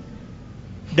lemesnya.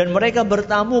 Dan mereka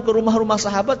bertamu ke rumah-rumah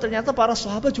sahabat. Ternyata para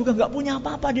sahabat juga nggak punya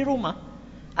apa-apa di rumah.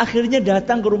 Akhirnya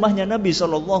datang ke rumahnya Nabi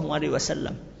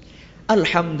SAW.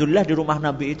 Alhamdulillah di rumah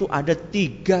Nabi itu ada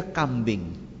 3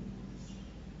 kambing.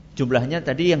 Jumlahnya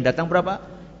tadi yang datang berapa?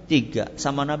 3.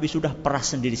 Sama Nabi sudah perah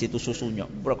sendiri situ susunya.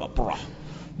 Berapa perah?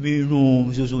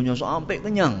 Minum susunya sampai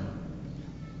kenyang.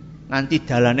 Nanti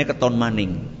dalannya keton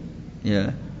maning.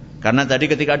 Ya. Karena tadi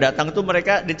ketika datang itu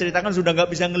mereka diceritakan sudah nggak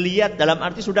bisa ngelihat. Dalam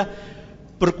arti sudah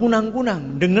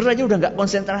berkunang-kunang. Dengar aja udah nggak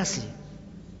konsentrasi.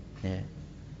 Ya.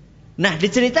 Nah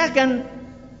diceritakan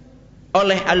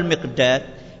oleh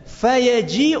Al-Miqdad.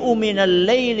 Fayaji'u minal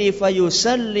laili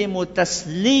fayusallimu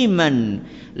tasliman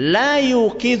la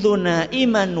yuqidhu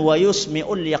na'iman wa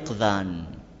yusmi'ul yaqdhan.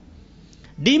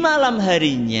 Di malam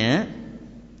harinya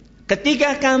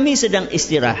ketika kami sedang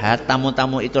istirahat,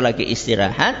 tamu-tamu itu lagi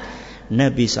istirahat,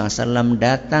 Nabi SAW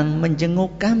datang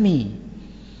menjenguk kami.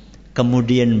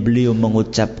 Kemudian beliau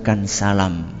mengucapkan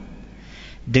salam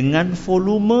dengan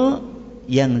volume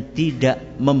yang tidak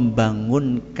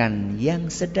membangunkan yang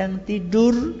sedang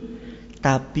tidur,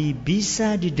 tapi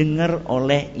bisa didengar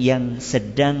oleh yang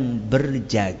sedang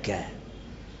berjaga,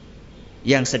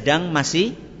 yang sedang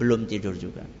masih belum tidur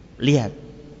juga. Lihat,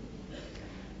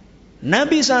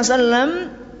 Nabi SAW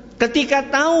Ketika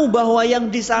tahu bahwa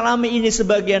yang disalami ini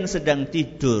sebagian sedang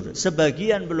tidur,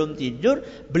 sebagian belum tidur,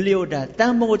 beliau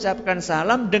datang mengucapkan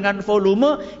salam dengan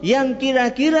volume yang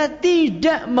kira-kira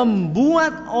tidak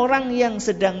membuat orang yang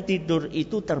sedang tidur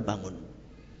itu terbangun.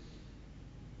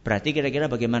 Berarti kira-kira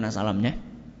bagaimana salamnya?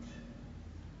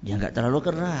 Ya nggak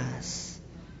terlalu keras.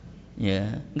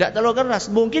 Ya, nggak terlalu keras.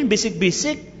 Mungkin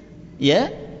bisik-bisik, ya.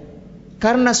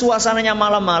 Karena suasananya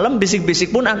malam-malam,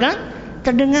 bisik-bisik pun akan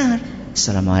terdengar.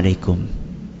 Assalamualaikum.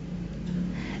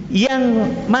 Yang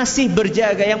masih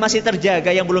berjaga, yang masih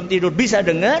terjaga, yang belum tidur bisa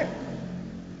dengar.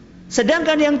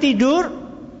 Sedangkan yang tidur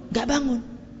gak bangun.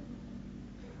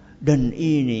 Dan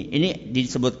ini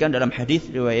disebutkan dalam hadis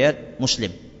riwayat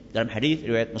Muslim. Dalam hadis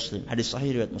riwayat Muslim, hadis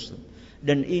sahih riwayat Muslim.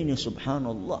 Dan ini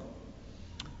subhanallah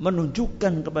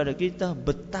menunjukkan kepada kita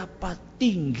betapa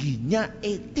tingginya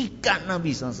etika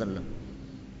Nabi SAW.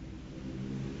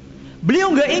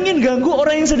 Beliau gak ingin ganggu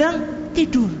orang yang sedang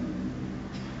tidur.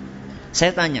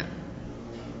 Saya tanya,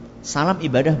 salam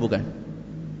ibadah bukan?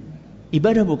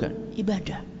 Ibadah bukan?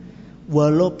 Ibadah.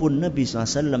 Walaupun Nabi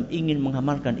SAW ingin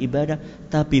mengamalkan ibadah,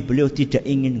 tapi beliau tidak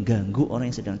ingin ganggu orang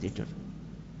yang sedang tidur.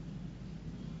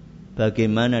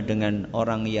 Bagaimana dengan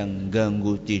orang yang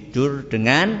ganggu tidur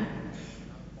dengan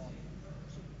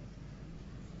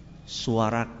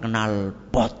suara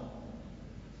knalpot?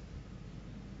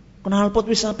 Knalpot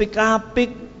wis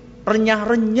apik-apik,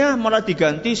 renyah-renyah malah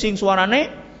diganti sing suarane.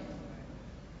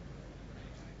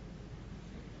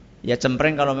 Ya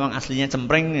cempreng, kalau memang aslinya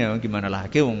cempreng ya gimana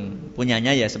lagi,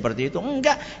 punyanya ya seperti itu.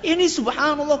 Enggak, ini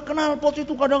subhanallah knalpot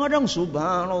itu kadang-kadang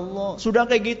subhanallah. Sudah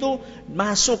kayak gitu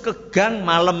masuk ke gang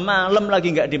malam-malam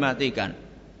lagi enggak dimatikan.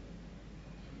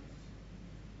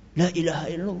 La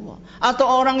ilaha illallah. Atau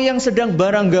orang yang sedang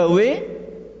barang gawe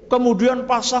kemudian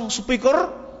pasang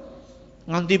speaker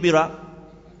nganti pira?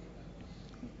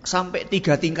 Sampai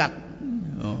 3 tingkat.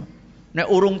 Nek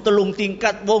urung 3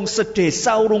 tingkat wong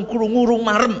sedesa urung krungu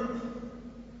marem.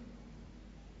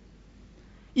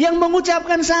 Yang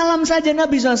mengucapkan salam saja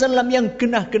Nabi SAW yang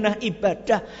genah-genah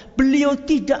ibadah, beliau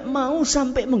tidak mau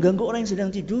sampai mengganggu orang yang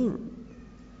sedang tidur.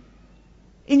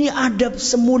 Ini adab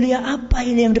semulia apa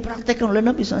ini yang dipraktekkan oleh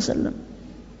Nabi SAW?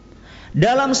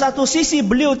 Dalam satu sisi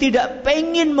beliau tidak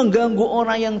pengen mengganggu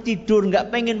orang yang tidur, nggak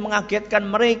pengen mengagetkan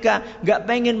mereka, nggak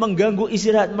pengen mengganggu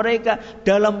istirahat mereka.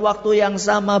 Dalam waktu yang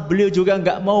sama beliau juga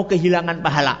nggak mau kehilangan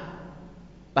pahala.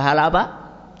 Pahala apa?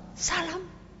 Salam.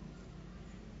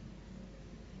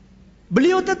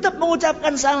 Beliau tetap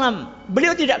mengucapkan salam.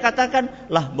 Beliau tidak katakan,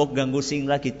 lah mau ganggu sing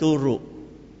lagi turu.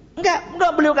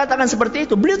 Enggak beliau katakan seperti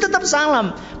itu. Beliau tetap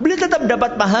salam. Beliau tetap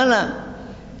dapat pahala.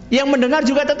 Yang mendengar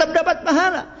juga tetap dapat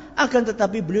pahala. Akan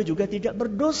tetapi beliau juga tidak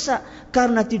berdosa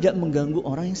karena tidak mengganggu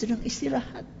orang yang sedang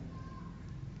istirahat.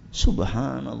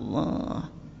 Subhanallah.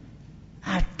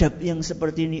 Adab yang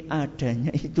seperti ini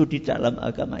adanya itu di dalam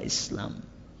agama Islam.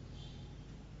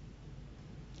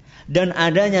 Dan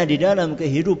adanya di dalam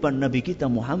kehidupan Nabi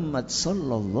kita Muhammad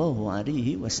sallallahu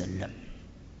alaihi wasallam.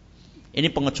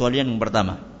 Ini pengecualian yang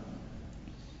pertama.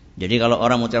 Jadi kalau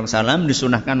orang mengucapkan salam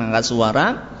disunahkan angkat suara,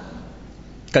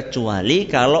 kecuali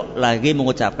kalau lagi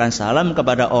mengucapkan salam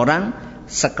kepada orang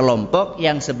sekelompok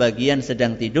yang sebagian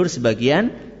sedang tidur,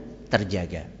 sebagian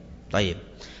terjaga. Baik.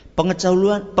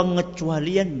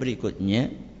 Pengecualian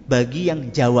berikutnya bagi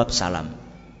yang jawab salam.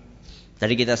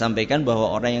 Tadi kita sampaikan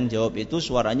bahwa orang yang jawab itu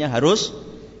suaranya harus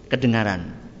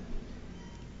kedengaran.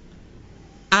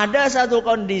 Ada satu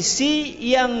kondisi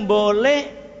yang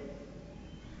boleh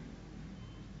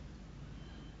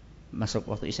masuk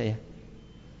waktu isya ya.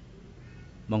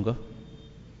 Monggo.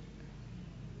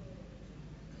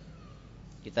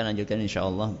 Kita lanjutkan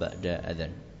insyaallah ba'da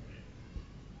adzan.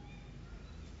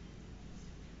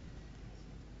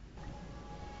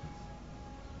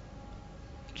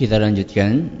 Kita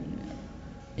lanjutkan.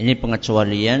 Ini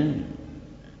pengecualian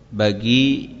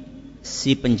bagi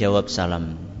si penjawab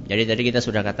salam. Jadi tadi kita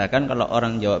sudah katakan kalau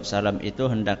orang jawab salam itu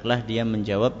hendaklah dia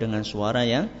menjawab dengan suara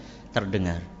yang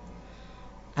terdengar.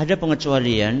 Ada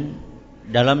pengecualian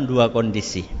dalam 2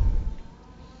 kondisi.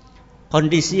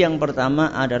 Kondisi yang pertama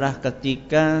adalah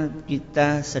ketika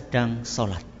kita sedang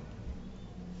sholat.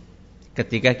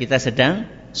 Ketika kita sedang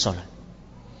sholat.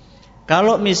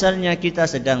 Kalau misalnya kita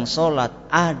sedang sholat,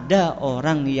 ada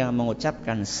orang yang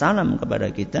mengucapkan salam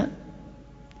kepada kita,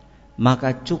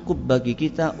 maka cukup bagi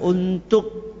kita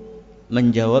untuk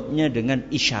menjawabnya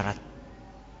dengan isyarat.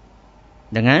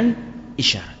 Dengan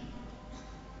isyarat.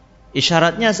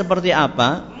 Isyaratnya seperti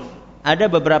apa? Ada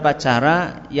beberapa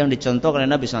cara yang dicontohkan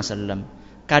oleh Nabi SAW.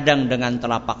 Kadang dengan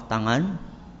telapak tangan,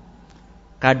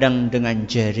 kadang dengan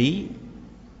jari,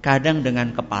 kadang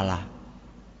dengan kepala.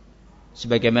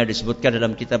 Sebagaimana disebutkan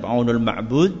dalam kitab Aunul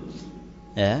Ma'bud,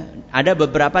 ya, ada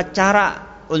beberapa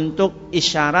cara untuk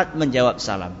isyarat menjawab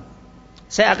salam.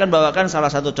 Saya akan bawakan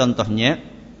salah satu contohnya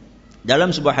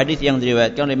dalam sebuah hadis yang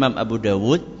diriwayatkan oleh Imam Abu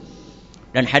Dawud,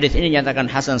 dan hadis ini dinyatakan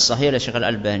hasan sahih oleh Syekh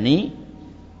Al-Albani.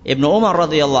 Ibnu Umar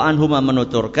radhiyallahu anhu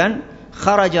menuturkan,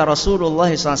 kharaja Rasulullah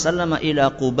SAW ila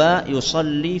Quba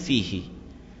yusalli fihi.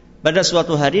 Pada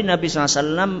suatu hari Nabi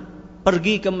SAW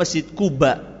pergi ke Masjid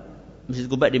Quba. Masjid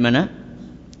Quba di mana?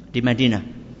 Di Madinah.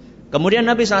 Kemudian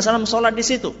Nabi SAW sholat di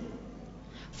situ.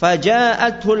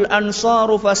 Faja'athul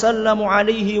ansaru fasallamu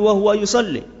alaihi wa huwa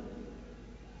yusalli.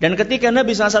 Dan ketika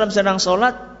Nabi SAW sedang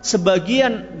sholat,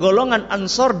 sebagian golongan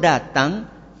Ansor datang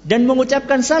dan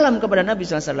mengucapkan salam kepada Nabi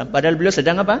SAW. Padahal beliau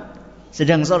sedang apa?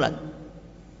 Sedang sholat.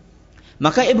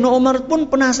 Maka Ibnu Umar pun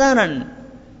penasaran.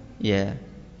 Ya,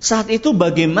 saat itu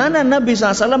bagaimana Nabi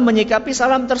SAW menyikapi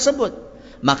salam tersebut?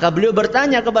 Maka beliau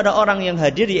bertanya kepada orang yang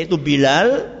hadir, yaitu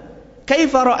Bilal,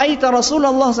 kaifa ra'aita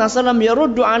Rasulullah SAW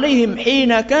yaruddu alaihim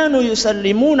hina kanu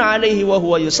yusallimuna alaihi wa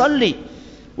huwa yusalli?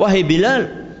 Wahai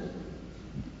Bilal,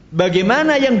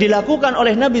 bagaimana yang dilakukan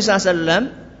oleh Nabi SAW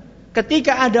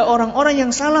ketika ada orang-orang yang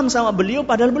salam sama beliau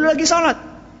padahal beliau lagi salat?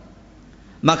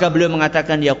 Maka beliau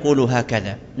mengatakan, yaqulu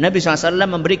hakadha. Nabi SAW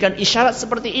memberikan isyarat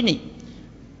seperti ini.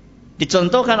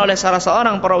 Dicontohkan oleh salah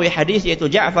seorang perawi hadis, yaitu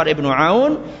Ja'far ibn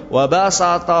Aun, wa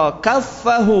basata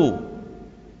kaffahu,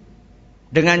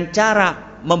 dengan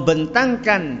cara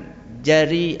membentangkan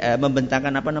jari,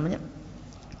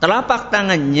 telapak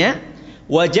tangannya,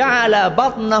 wa ja'ala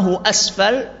batnahu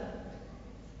asfal,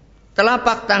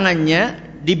 telapak tangannya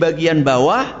di bagian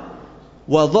bawah,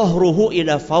 wa dhahruhu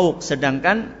ila fauq,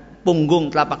 sedangkan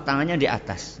punggung telapak tangannya di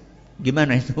atas.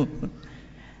 Gimana itu?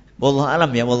 Wallahu alam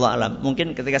ya, wallahu alam.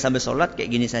 Mungkin ketika sampai sholat kayak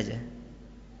gini saja,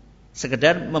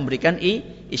 sekedar memberikan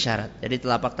isyarat. Jadi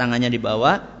telapak tangannya di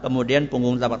bawah, kemudian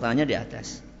punggung telapak tangannya di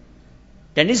atas.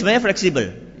 Dan ini sebenarnya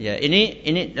fleksibel. Ya,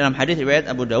 ini dalam hadis riwayat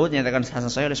Abu Dawud dinyatakan hasan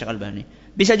sahih oleh Syekh Al-Albani.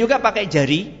 Bisa juga pakai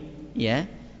jari, ya.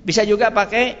 Bisa juga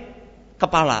pakai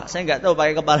kepala. Saya nggak tahu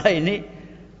pakai kepala ini,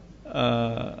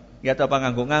 nggak tahu apa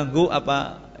ngangguk-ngangguk apa,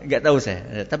 nggak tahu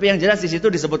saya. Tapi yang jelas di situ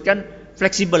disebutkan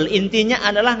fleksibel. Intinya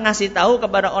adalah ngasih tahu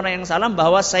kepada orang yang salam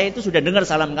bahwa saya itu sudah dengar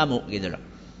salam kamu, gitu loh.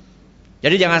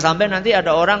 Jadi jangan sampai nanti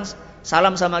ada orang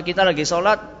salam sama kita lagi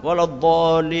sholat,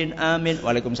 waladhdallin amin,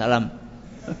 waalaikumsalam.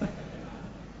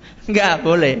 Enggak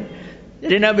boleh.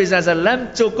 Jadi Nabi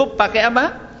SAW cukup pakai apa?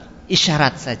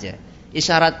 Isyarat saja.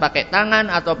 Isyarat pakai tangan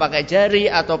atau pakai jari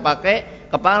atau pakai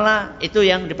kepala, itu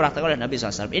yang dipraktikkan oleh Nabi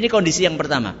SAW. Ini kondisi yang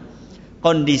pertama.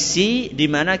 Kondisi di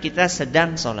mana kita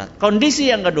sedang sholat.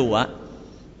 Kondisi yang kedua,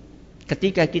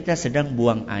 ketika kita sedang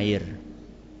buang air.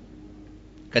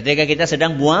 Ketika kita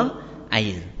sedang buang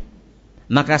air,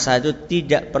 maka saat itu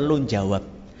tidak perlu jawab.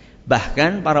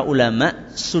 Bahkan para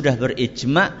ulama sudah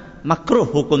berijma makruh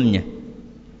hukumnya.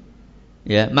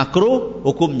 Ya, makruh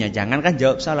hukumnya. Jangankan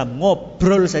jawab salam,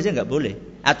 ngobrol saja nggak boleh.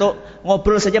 Atau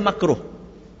ngobrol saja makruh.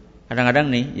 Kadang-kadang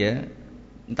nih, ya,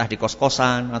 entah di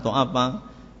kos-kosan atau apa,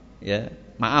 ya,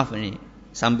 maaf ini,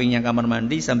 sampingnya kamar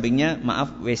mandi, sampingnya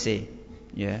maaf WC.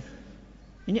 Ya,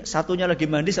 ini satunya lagi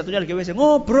mandi, satunya lagi WC,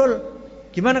 ngobrol.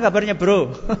 Gimana kabarnya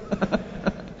bro?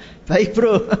 Baik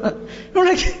bro. Lu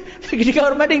lagi di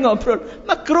kamar mandi ngobrol,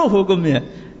 makruh hukumnya.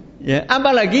 Ya,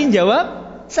 apalagi jawab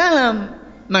salam.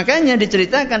 Makanya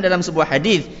diceritakan dalam sebuah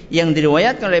hadis yang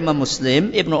diriwayatkan oleh Imam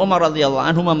Muslim, Ibnu Umar radhiyallahu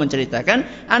anhu menceritakan,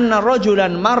 anna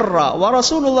rajulan marra wa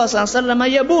Rasulullah sallallahu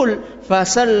alaihi yabul fa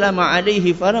sallama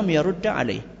alaihi falam yarudda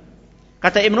alaihi.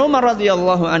 Kata Ibnu Umar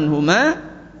radhiyallahu anhu,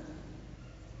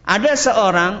 ada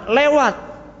seorang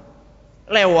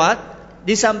lewat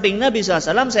di samping Nabi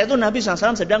SAW. Saya itu Nabi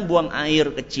SAW sedang buang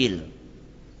air kecil.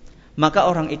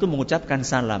 Maka orang itu mengucapkan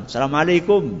salam,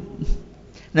 assalamualaikum.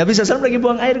 Nabi SAW lagi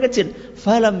buang air kecil.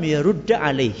 Falam yarudda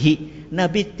alaihi.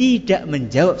 Nabi tidak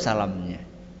menjawab salamnya.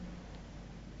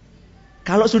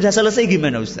 Kalau sudah selesai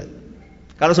gimana Ustaz?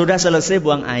 Kalau sudah selesai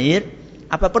buang air,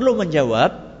 apa perlu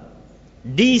menjawab?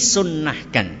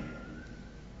 Disunnahkan.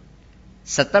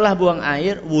 Setelah buang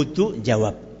air, wudu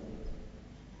jawab.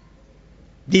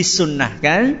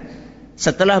 Disunnahkan.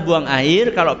 Setelah buang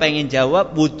air, kalau pengen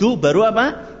jawab, wudu baru apa?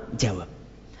 Jawab.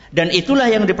 Dan itulah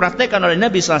yang dipraktekkan oleh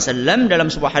Nabi SAW dalam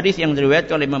sebuah hadis yang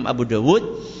diriwayatkan oleh Imam Abu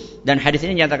Dawud, dan hadis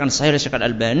ini dinyatakan sahih oleh Syekh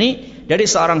Al-Albani dari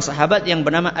seorang sahabat yang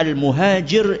bernama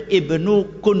Al-Muhajir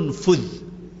ibnu Kunfud.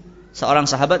 Seorang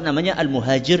sahabat namanya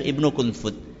Al-Muhajir ibnu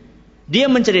Kunfud.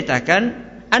 Dia menceritakan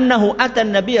annahu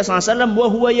atan Nabi SAW wa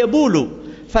huwa yabulu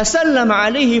fasallama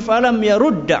alaihi falam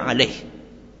yarudda alaihi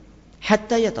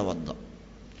hatta yatawadda.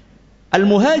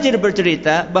 Al-Muhajir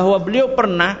bercerita bahwa beliau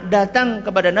pernah datang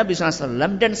kepada Nabi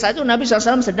SAW dan saat itu Nabi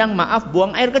SAW sedang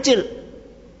buang air kecil.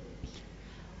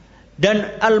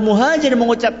 Dan al-muhajir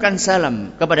mengucapkan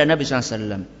salam kepada Nabi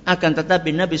SAW. Akan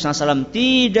tetapi Nabi SAW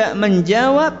tidak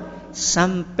menjawab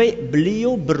sampai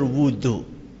beliau berwudu.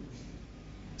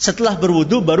 Setelah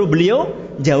berwudu baru beliau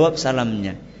jawab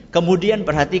salamnya. Kemudian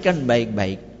perhatikan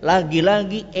baik-baik.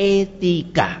 Lagi-lagi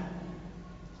etika.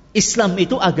 Islam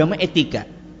itu agama etika.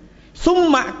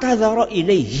 Tsumma kadzara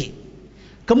ilaihi.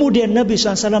 Kemudian Nabi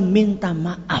SAW minta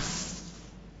maaf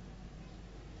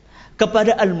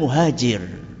kepada al-muhajir.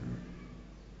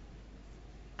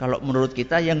 Kalau menurut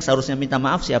kita yang seharusnya minta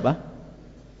maaf siapa?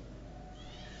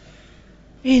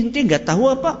 Inti nggak tahu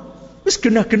apa? Wis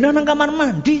genah-genah nang kamar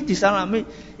mandi disalami.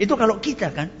 Itu kalau kita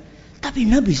kan. Tapi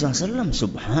Nabi SAW,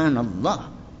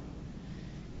 subhanallah,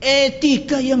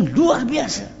 etika yang luar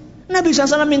biasa. Nabi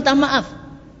SAW minta maaf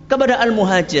kepada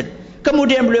al-muhajir.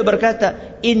 Kemudian beliau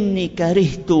berkata, inni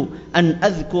karihtu an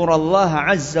azkurallaha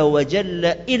azza wa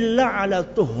jalla illa ala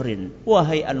tuhrin.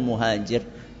 Wahai al-muhajir,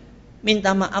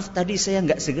 minta maaf tadi saya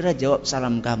enggak segera jawab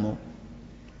salam kamu.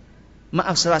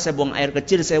 Maaf setelah saya buang air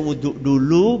kecil, saya wudhu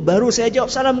dulu, baru saya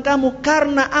jawab salam kamu.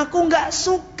 Karena aku enggak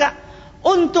suka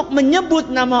untuk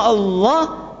menyebut nama Allah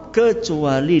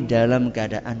kecuali dalam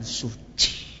keadaan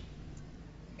suci.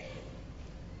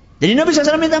 Jadi Nabi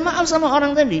SAW minta maaf sama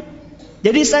orang tadi.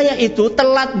 Jadi saya itu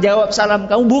telat jawab salam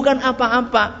kamu bukan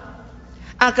apa-apa.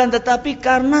 Akan tetapi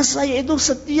karena saya itu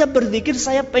setiap berzikir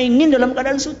saya pengen dalam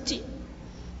keadaan suci.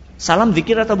 Salam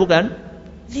zikir atau bukan?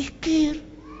 Zikir.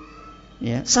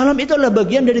 Ya, salam itu adalah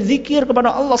bagian dari zikir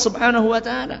kepada Allah Subhanahu wa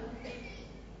taala.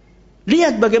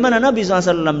 Lihat bagaimana Nabi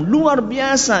SAW luar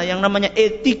biasa yang namanya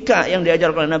etika yang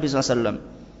diajarkan oleh Nabi SAW.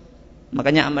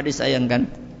 Makanya amat disayangkan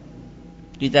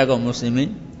kita kaum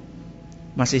muslimin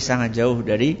masih sangat jauh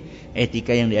dari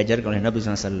etika yang diajarkan oleh Nabi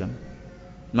SAW.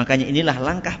 Makanya inilah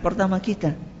langkah pertama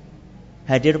kita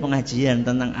hadir pengajian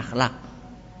tentang akhlak.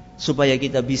 Supaya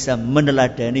kita bisa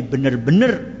meneladani,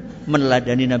 benar-benar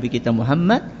meneladani Nabi kita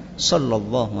Muhammad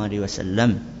sallallahu alaihi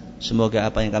wasallam. Semoga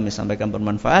apa yang kami sampaikan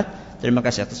bermanfaat. Terima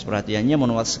kasih atas perhatiannya.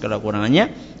 Mohon maaf segala kurangannya.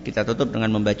 Kita tutup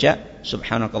dengan membaca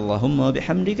subhanakallahumma wa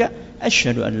bihamdika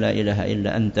asyhadu an la ilaha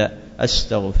illa anta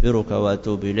astaghfiruka wa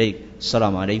atubu ilaik.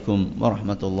 Assalamualaikum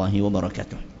warahmatullahi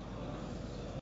wabarakatuh.